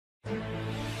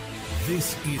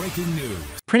This is breaking news.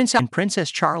 Prince and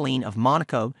Princess Charlene of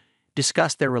Monaco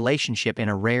discussed their relationship in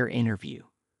a rare interview.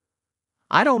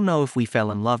 "I don't know if we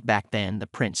fell in love back then," the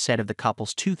prince said of the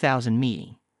couple's 2000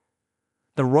 meeting.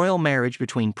 The royal marriage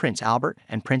between Prince Albert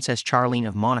and Princess Charlene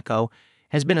of Monaco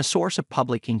has been a source of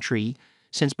public intrigue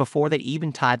since before they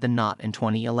even tied the knot in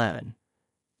 2011.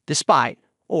 Despite,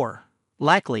 or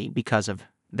likely because of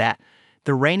that,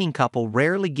 the reigning couple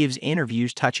rarely gives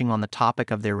interviews touching on the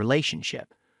topic of their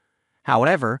relationship.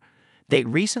 However, they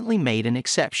recently made an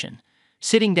exception,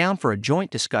 sitting down for a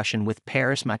joint discussion with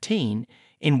Paris Matin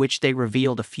in which they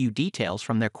revealed a few details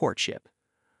from their courtship.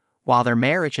 While their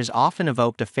marriage has often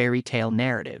evoked a fairy tale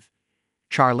narrative,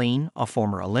 Charlene, a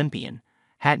former Olympian,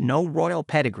 had no royal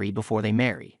pedigree before they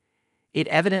married. It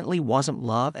evidently wasn't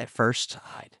love at first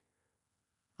sight.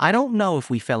 "I don't know if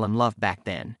we fell in love back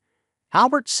then,"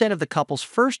 Albert said of the couple's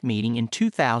first meeting in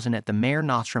 2000 at the Mare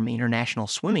Nostrum International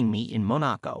Swimming Meet in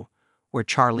Monaco, where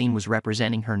Charlene was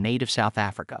representing her native South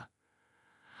Africa.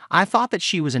 "I thought that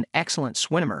she was an excellent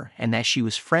swimmer and that she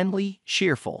was friendly,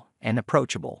 cheerful, and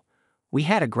approachable. We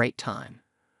had a great time."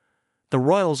 The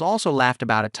royals also laughed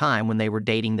about a time when they were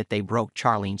dating that they broke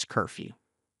Charlene's curfew.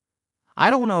 "I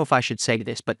don't know if I should say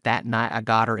this, but that night I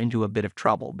got her into a bit of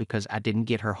trouble because I didn't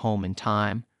get her home in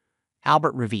time,"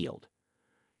 Albert revealed.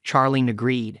 Charlene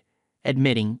agreed,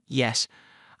 admitting, "Yes,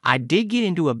 I did get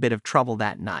into a bit of trouble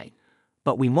that night,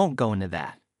 but we won't go into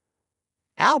that."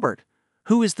 Albert,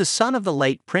 who is the son of the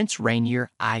late Prince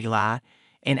Rainier Aguilar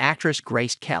and actress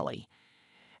Grace Kelly,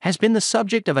 has been the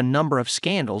subject of a number of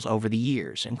scandals over the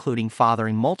years, including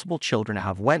fathering multiple children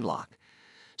out of wedlock.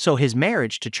 So his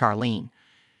marriage to Charlene,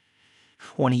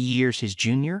 20 years his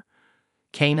junior,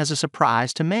 came as a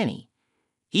surprise to many.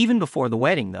 Even before the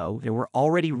wedding, though, there were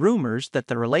already rumors that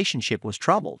the relationship was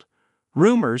troubled,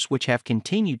 rumors which have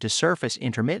continued to surface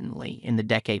intermittently in the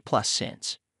decade-plus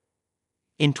since.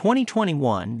 In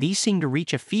 2021, these seemed to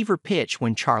reach a fever pitch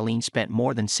when Charlene spent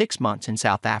more than 6 months in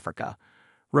South Africa,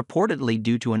 reportedly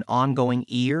due to an ongoing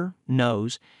ear,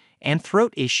 nose, and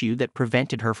throat issue that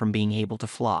prevented her from being able to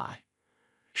fly.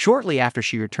 Shortly after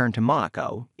she returned to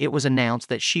Monaco, it was announced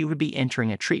that she would be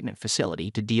entering a treatment facility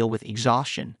to deal with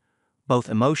exhaustion, both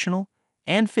emotional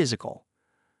and physical.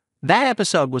 That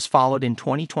episode was followed in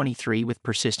 2023 with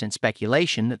persistent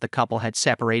speculation that the couple had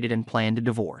separated and planned a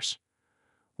divorce.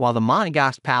 While the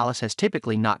Monegasque Palace has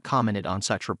typically not commented on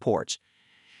such reports,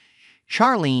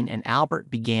 Charlene and Albert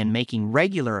began making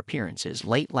regular appearances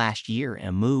late last year in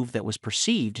a move that was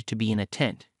perceived to be an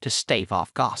attempt to stave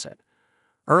off gossip.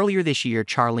 Earlier this year,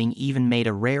 Charlene even made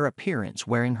a rare appearance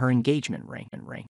wearing her engagement ring.